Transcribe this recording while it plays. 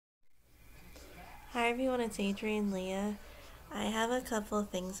Hi everyone, it's Adrian Leah. I have a couple of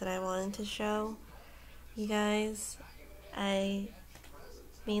things that I wanted to show you guys. I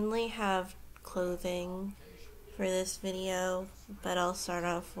mainly have clothing for this video, but I'll start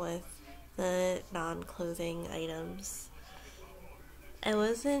off with the non-clothing items. I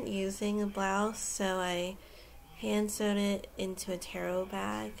wasn't using a blouse, so I hand sewed it into a taro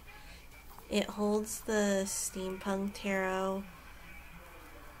bag. It holds the steampunk taro,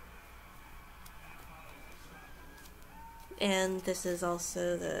 and this is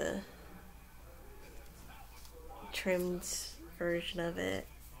also the trimmed version of it.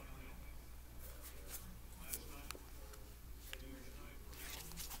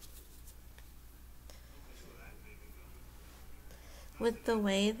 With the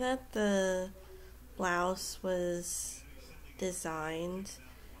way that the blouse was designed,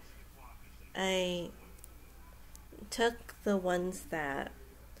 I took the ones that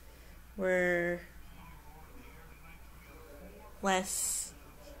were less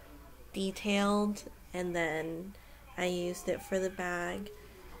detailed and then I used it for the bag.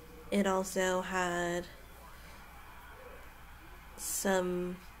 It also had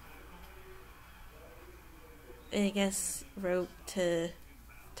some, I guess, rope to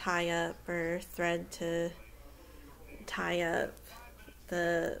tie up or thread to tie up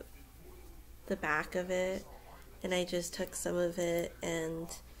the back of it, and I just took some of it and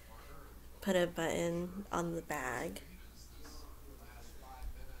put a button on the bag.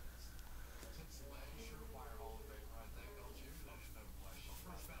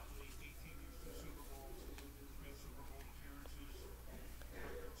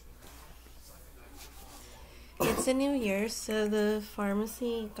 It's a new year, so the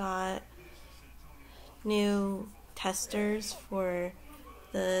pharmacy got new testers for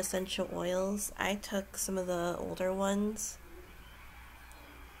the essential oils. I took some of the older ones,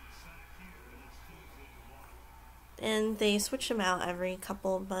 and they switch them out every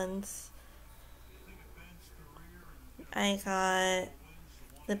couple of months. I got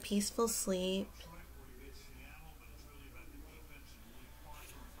the Peaceful Sleep,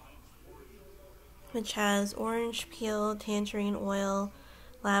 which has orange peel, tangerine oil,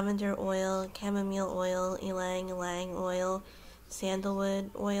 lavender oil, chamomile oil, ylang ylang oil, sandalwood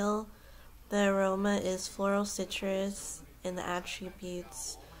oil. The aroma is floral citrus, and the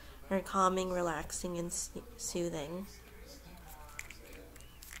attributes are calming, relaxing, and soothing.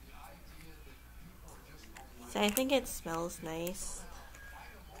 So I think it smells nice.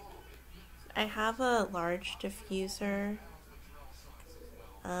 I have a large diffuser.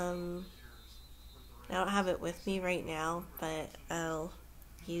 I don't have it with me right now, but I'll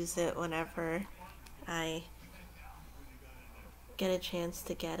use it whenever I get a chance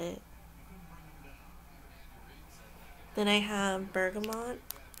to get it. Then I have bergamot.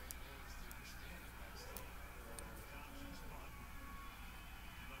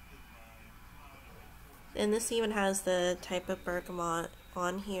 And this even has the type of bergamot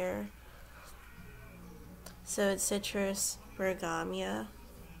on here. So it's citrus bergamia.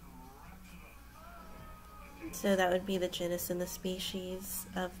 So that would be the genus and the species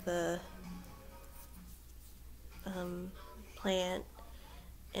of the plant.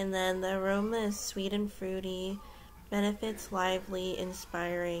 And then the aroma is sweet and fruity, benefits lively,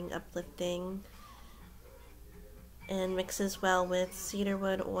 inspiring, uplifting, and mixes well with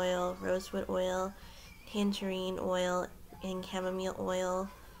cedarwood oil, rosewood oil, tangerine oil, and chamomile oil.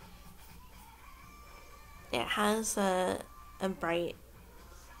 It has a bright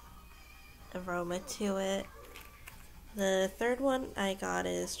aroma to it. The third one I got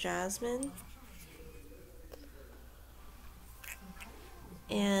is jasmine,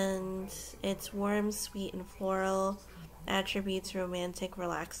 and it's warm, sweet, and floral. Attributes romantic,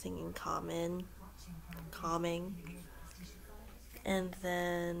 relaxing, and calming. And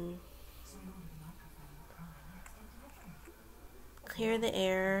then clear the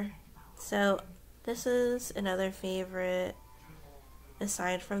air. So this is another favorite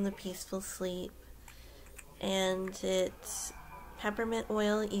aside from the Peaceful Sleep, and it's peppermint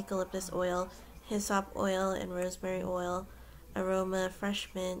oil, eucalyptus oil, hyssop oil, and rosemary oil. Aroma, fresh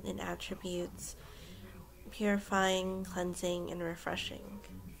mint, and attributes purifying, cleansing, and refreshing.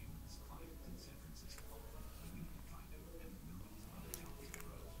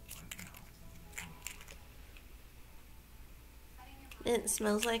 It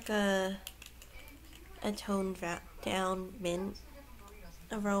smells like a toned down mint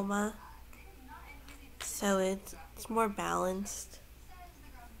aroma, so it's more balanced.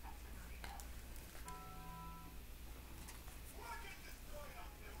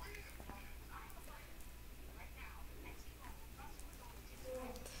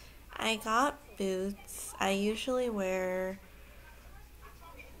 I got boots. I usually wear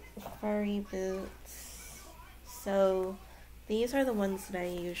furry boots. So these are the ones that I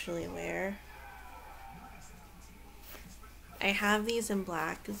usually wear. I have these in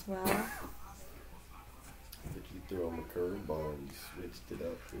black as well. Did you throw them a curveball and you switched it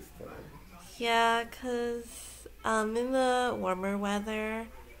up this time? Yeah, because in the warmer weather,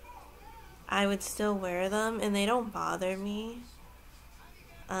 I would still wear them and they don't bother me.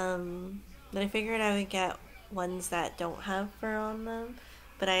 But I figured I would get ones that don't have fur on them,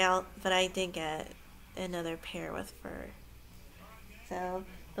 but I did get another pair with fur. So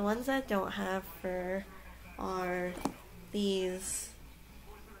the ones that don't have fur are these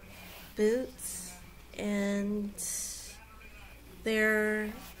boots, and they're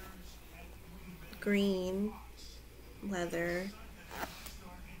green leather.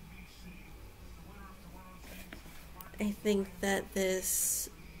 I think that this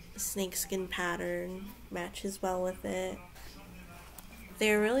snakeskin pattern matches well with it.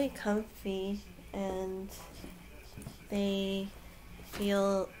 They're really comfy and they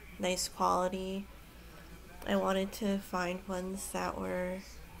feel nice quality. I wanted to find ones that were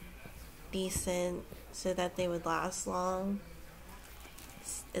decent so that they would last long.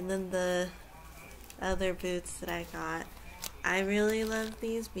 And then the other boots that I got, I really love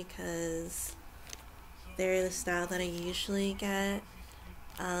these because they're the style that I usually get.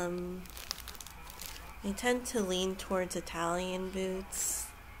 I tend to lean towards Italian boots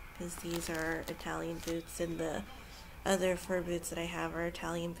because these are Italian boots and the other fur boots that I have are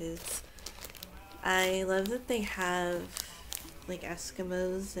Italian boots. I love that they have like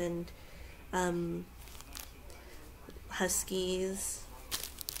Eskimos and Huskies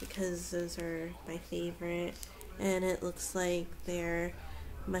because those are my favorite, and it looks like they're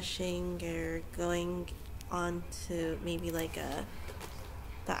mushing or going on to maybe like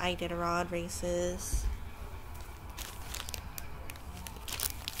the Iditarod races.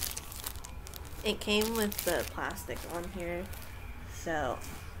 It came with the plastic on here, so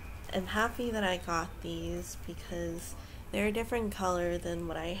I'm happy that I got these because they're a different color than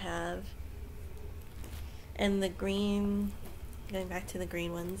what I have. And the green, going back to the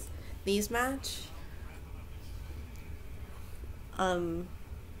green ones, these match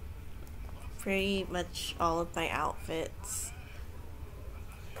pretty much all of my outfits.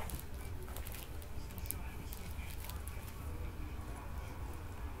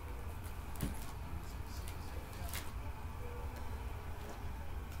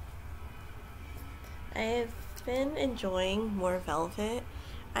 I've been enjoying more velvet.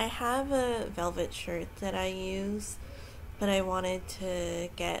 I have a velvet shirt that I use, but I wanted to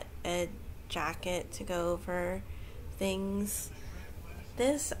get a jacket to go over things.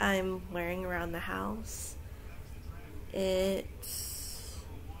 This I'm wearing around the house. It's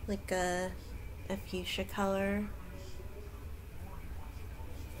like a fuchsia color.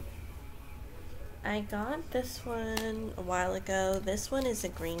 I got this one a while ago. This one is a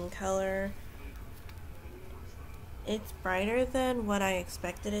green color. It's brighter than what I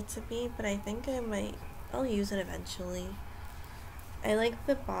expected it to be, but I think I'll use it eventually. I like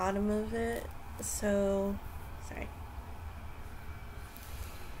the bottom of it, so, sorry.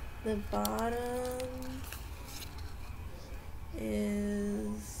 The bottom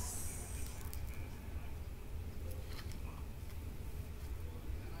is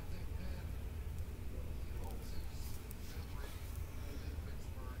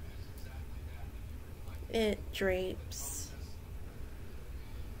it drapes,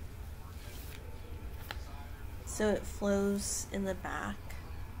 so it flows in the back.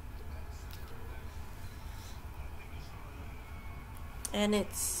 And it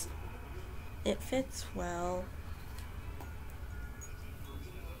fits well.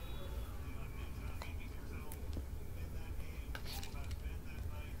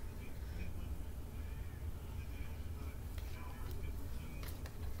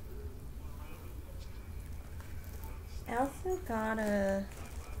 I also got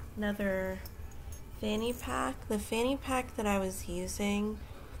another fanny pack. The fanny pack that I was using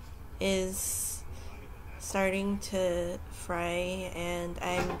is starting to fray, and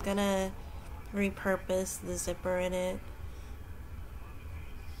I'm gonna repurpose the zipper in it.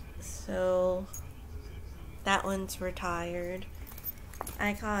 So that one's retired.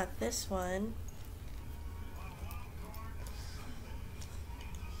 I got this one.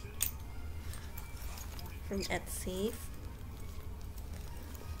 From Etsy.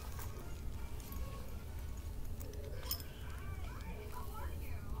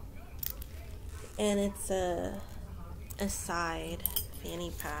 And it's a side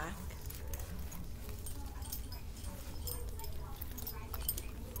fanny pack.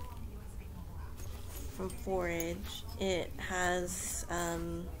 from Forage. It has a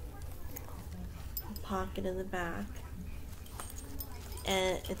pocket in the back,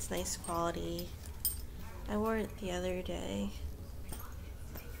 and it's nice quality. I wore it the other day.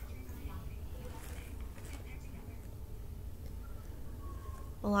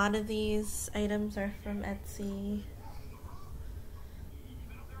 A lot of these items are from Etsy.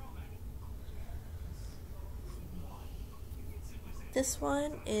 This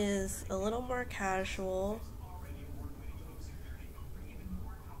one is a little more casual.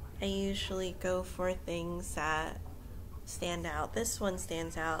 I usually go for things that stand out. This one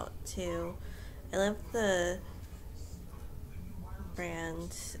stands out too. I love the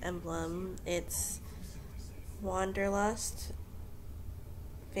brand emblem. It's Wanderlust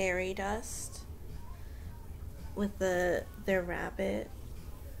Fairy Dust with their rabbit.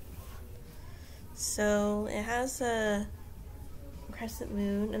 So it has a crescent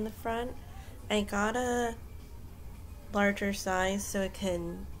moon in the front. I got a larger size so it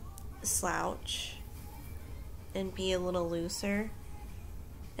can slouch and be a little looser.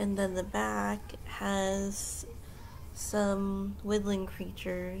 And then the back has some woodland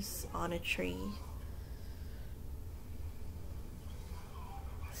creatures on a tree.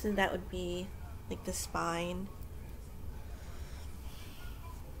 So that would be like the spine.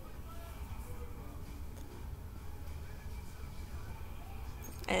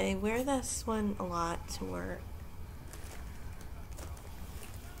 I wear this one a lot to work.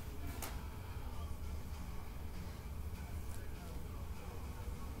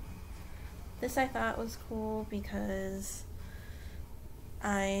 This I thought was cool because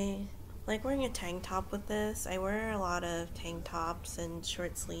I like wearing a tank top with this. I wear a lot of tank tops and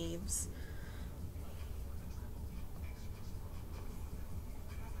short sleeves.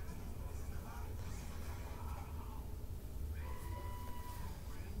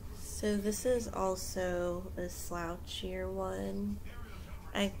 So this is also a slouchier one.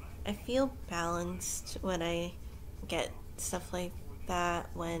 I feel balanced when I get stuff like that,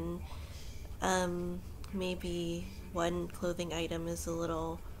 when maybe one clothing item is a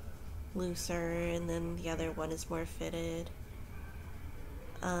little looser and then the other one is more fitted.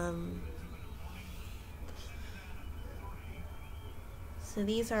 So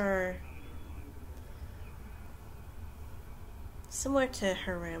these are similar to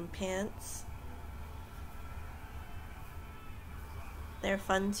harem pants. They're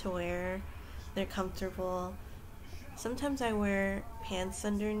fun to wear, they're comfortable. Sometimes I wear pants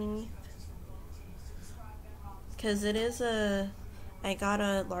underneath because I got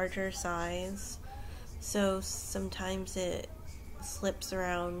a larger size, so sometimes it slips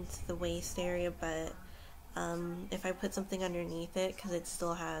around the waist area, but if I put something underneath it, because I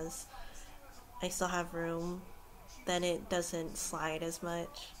still have room, then it doesn't slide as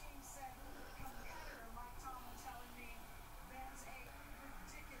much.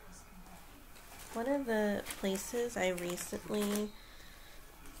 One of the places I recently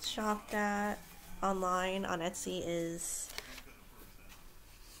shopped at online on Etsy is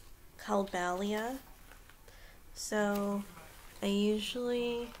Calbalia. So I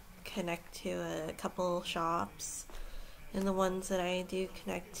usually connect to a couple shops, and the ones that I do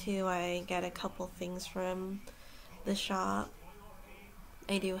connect to, I get a couple things from the shop.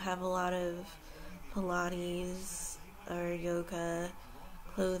 I do have a lot of Pilates or yoga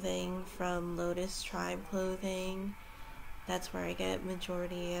clothing from Lotus Tribe Clothing. That's where I get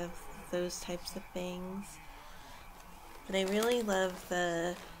majority of those types of things. But I really love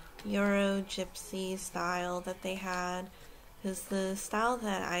the Euro gypsy style that they had, because the style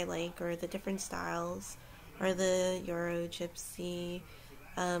that I like, or the different styles, are the Euro gypsy,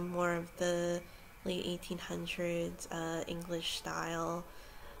 more of the late 1800s English style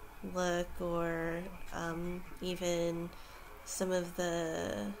look, or even some of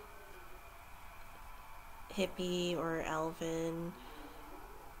the hippie or elven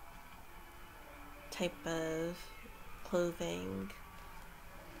type of clothing.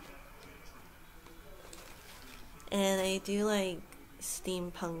 And I do like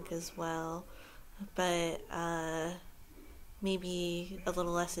steampunk as well, but maybe a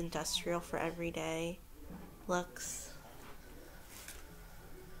little less industrial for everyday looks.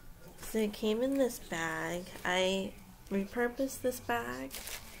 So it came in this bag. I repurposed this bag.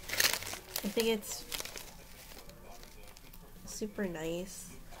 I think it's super nice.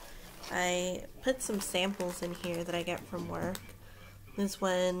 I put some samples in here that I get from work. This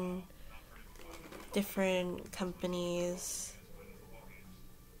one, different companies,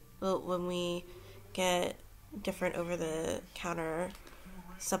 well, when we get different over-the-counter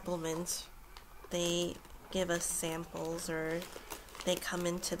supplements, they give us samples, or they come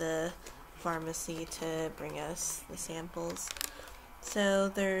into the pharmacy to bring us the samples. So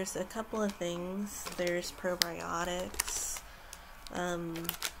there's a couple of things. There's probiotics,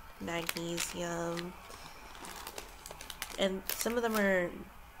 magnesium, and some of them are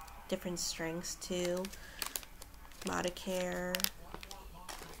different strengths too. Modicare.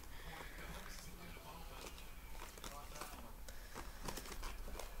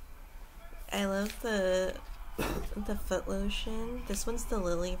 I love the foot lotion. This one's the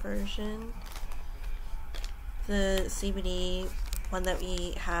Lily version. The CBD one that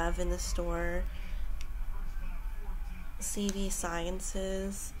we have in the store, CV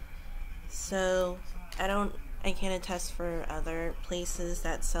Sciences. So I can't attest for other places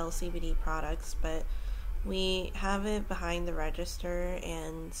that sell CBD products, but we have it behind the register,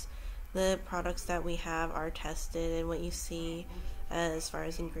 and the products that we have are tested, and what you see as far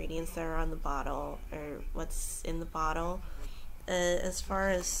as ingredients that are on the bottle or what's in the bottle. As far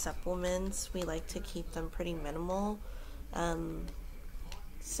as supplements, we like to keep them pretty minimal.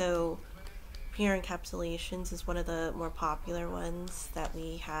 So pure encapsulations is one of the more popular ones that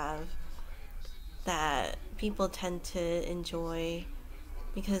we have that people tend to enjoy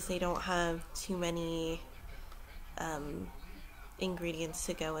because they don't have too many ingredients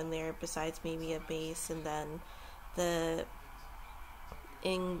to go in there besides maybe a base and then the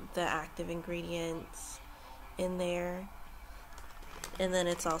active ingredients in there. And then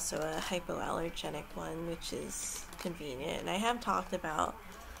it's also a hypoallergenic one, which is convenient. And I have talked about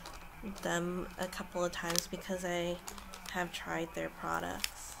them a couple of times because I have tried their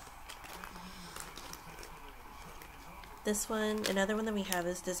products. This one, another one that we have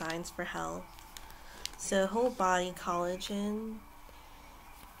is Designs for Health. So whole body collagen,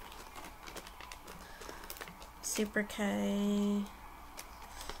 Super K,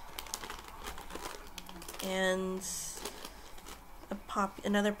 and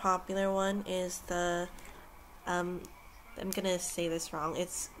another popular one is the I'm gonna say this wrong.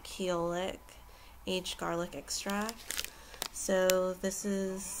 It's Keolic aged garlic extract. So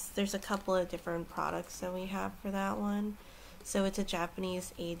there's a couple of different products that we have for that one. So it's a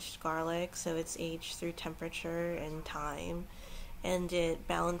Japanese aged garlic, so it's aged through temperature and time, and it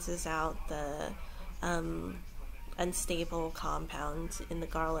balances out the unstable compounds in the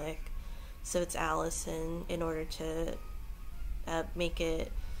garlic. So it's allicin in order to make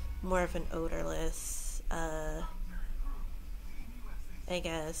it more of an odorless, I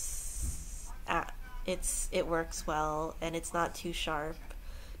guess. It works well, and it's not too sharp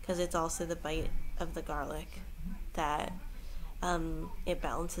because it's also the bite of the garlic that it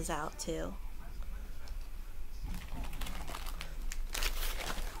balances out too.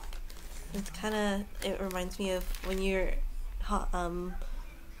 It reminds me of when you're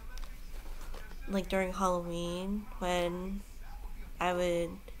like during Halloween, when I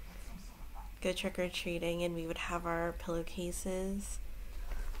would go trick-or-treating and we would have our pillowcases.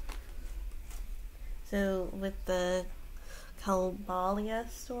 So with the Kalbalia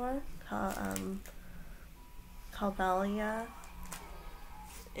store, Kalbalia,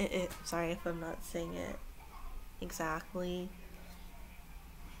 sorry if I'm not saying it exactly.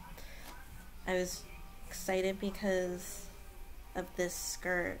 I was excited because of this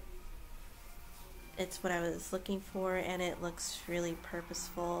skirt. It's what I was looking for, and it looks really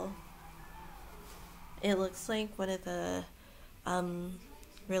purposeful. It looks like one of the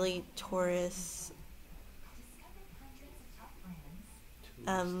really tourist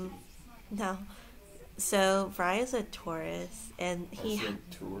no. So Brian's a tourist, and he said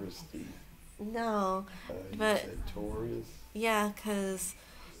touristy. No, but you said tourist? Yeah, because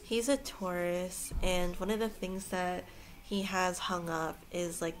he's a tourist, and one of the things that he has hung up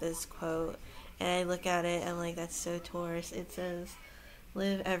is like this quote, and I look at it and I'm like, that's so tourist. It says,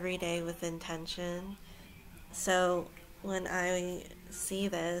 "Live every day with intention." So when I see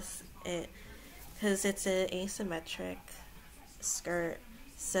this, because it's an asymmetric skirt,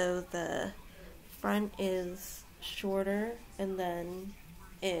 so the front is shorter and then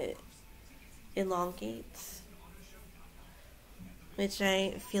it elongates, which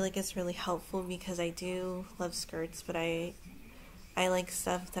I feel like is really helpful because I do love skirts, but I like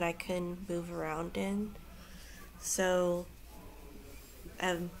stuff that I can move around in. So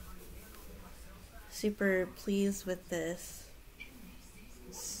I'm super pleased with this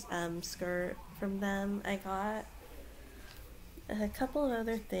skirt from them. I got a couple of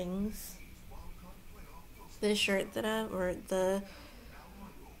other things. The shirt that the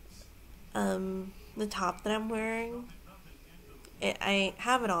top that I'm wearing, I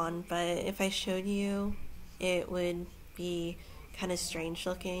have it on, but if I showed you, it would be kind of strange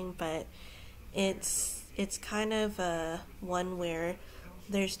looking, but it's kind of one where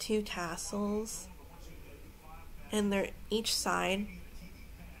there's two tassels, and each side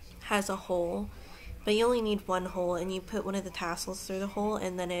has a hole, but you only need one hole, and you put one of the tassels through the hole,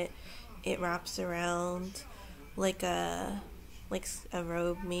 and then it wraps around like a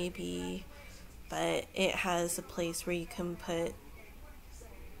robe maybe, but it has a place where you can put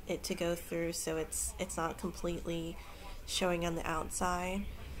it to go through, so it's not completely showing on the outside,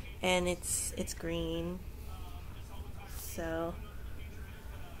 and it's green. So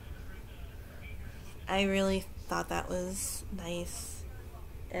I really thought that was nice.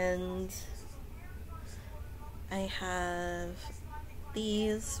 And I have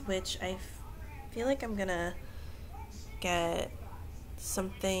these, which I feel like I'm gonna get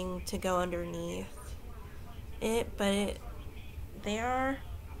something to go underneath it, but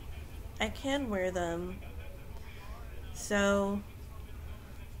I can wear them. So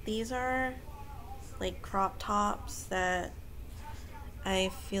these are like crop tops that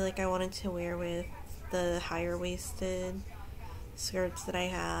I feel like I wanted to wear with the higher waisted skirts that I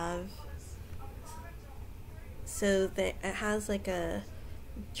have. So it has like a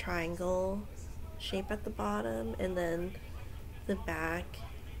triangle shape at the bottom, and then the back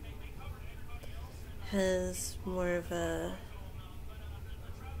has more of a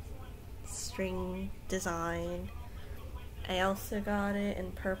string design. I also got it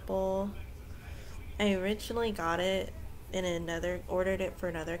in purple. I originally got it ordered it for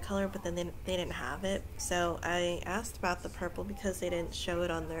another color, but then they didn't have it. So I asked about the purple because they didn't show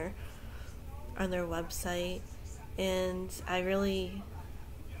it on their website, and I really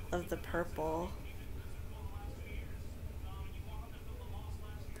love the purple.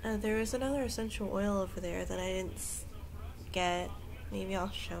 There was another essential oil over there that I didn't get. Maybe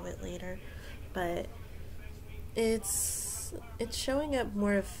I'll show it later, but it's showing up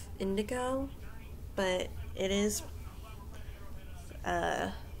more of indigo, but it is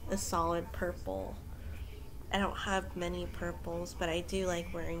a solid purple. I don't have many purples, but I do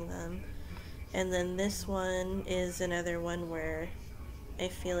like wearing them. And then this one is another one where I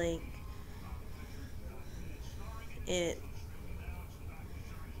feel like it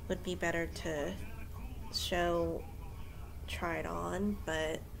would be better to try it on,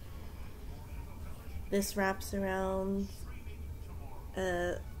 but this wraps around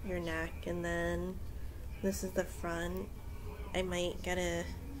your neck, and then this is the front. I might get a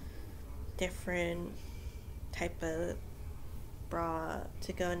different type of bra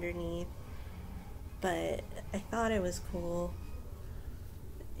to go underneath, but I thought it was cool.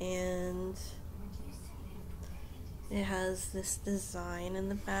 And it has this design in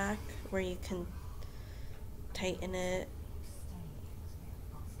the back where you can tighten it.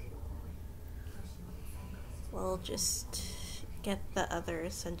 We'll just get the other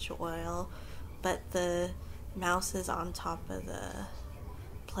essential oil, but the mouse is on top of the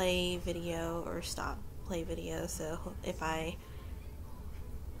play video or stop play video, so if I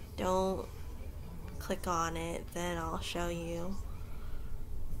don't click on it, then I'll show you.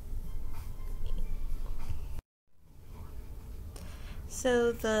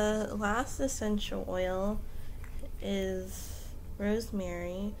 So the last essential oil is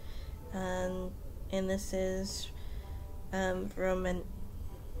rosemary, and this is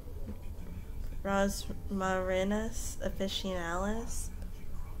Rosmarinus officinalis.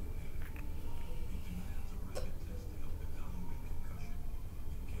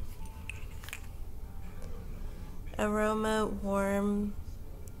 Aroma warm,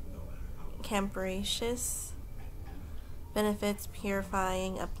 capricious, benefits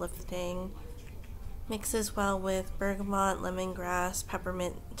purifying, uplifting, mixes well with bergamot, lemongrass,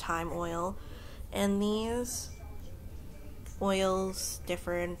 peppermint, thyme oil, and these oils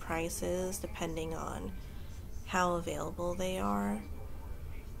differ in prices depending on how available they are.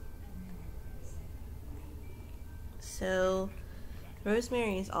 So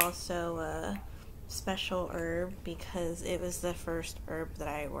rosemary is also a special herb because it was the first herb that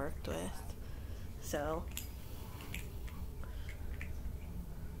I worked with. So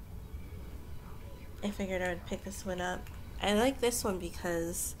I figured I would pick this one up. I like this one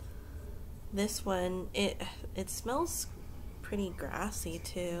because this one, it smells pretty grassy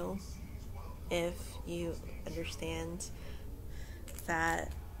too, if you understand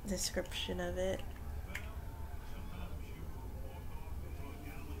that description of it.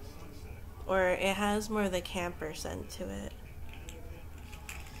 Or it has more of the camper scent to it.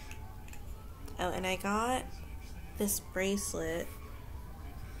 Oh, and I got this bracelet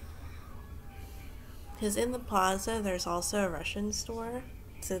because in the plaza there's also a Russian store.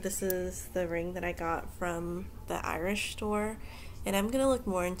 So this is the ring that I got from the Irish store, and I'm gonna look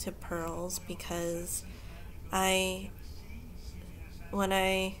more into pearls because I when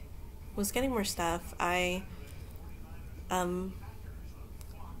I was getting more stuff, I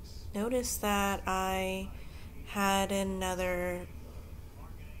noticed that I had another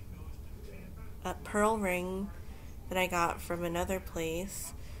pearl ring that I got from another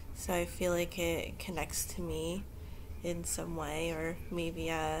place, so I feel like it connects to me in some way, or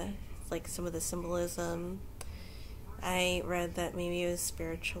maybe like some of the symbolism. I read that maybe it was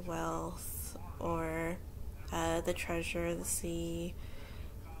spiritual wealth, or the treasure of the sea,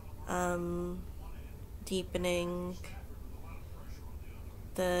 deepening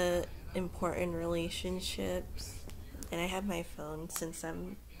the important relationships. And I have my phone since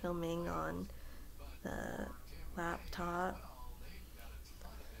I'm filming on the laptop.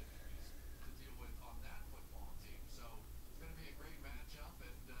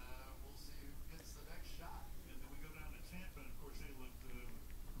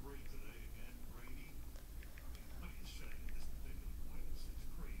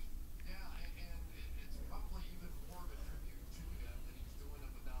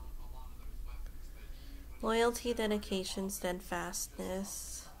 Loyalty, dedication,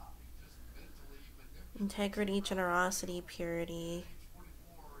 steadfastness, integrity, generosity, purity,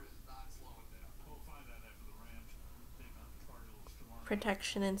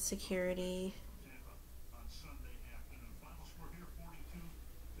 protection and security,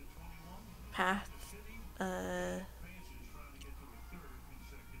 path,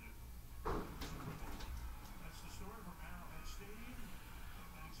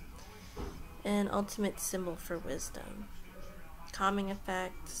 an ultimate symbol for wisdom, calming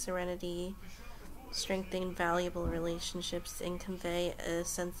effect, serenity, strengthen valuable relationships, and convey a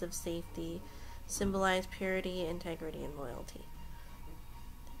sense of safety, symbolize purity, integrity, and loyalty.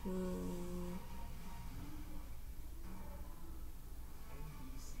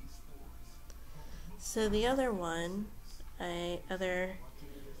 So the other one, other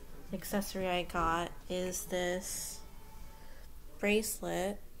accessory I got is this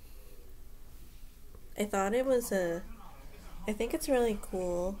bracelet. I think it's really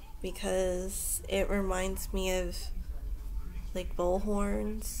cool because it reminds me of like bull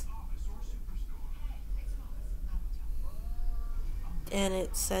horns, and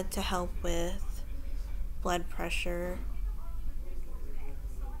it's said to help with blood pressure.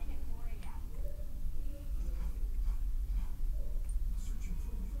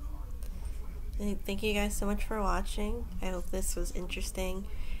 Thank you guys so much for watching. I hope this was interesting,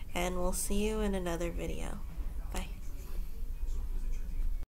 and we'll see you in another video.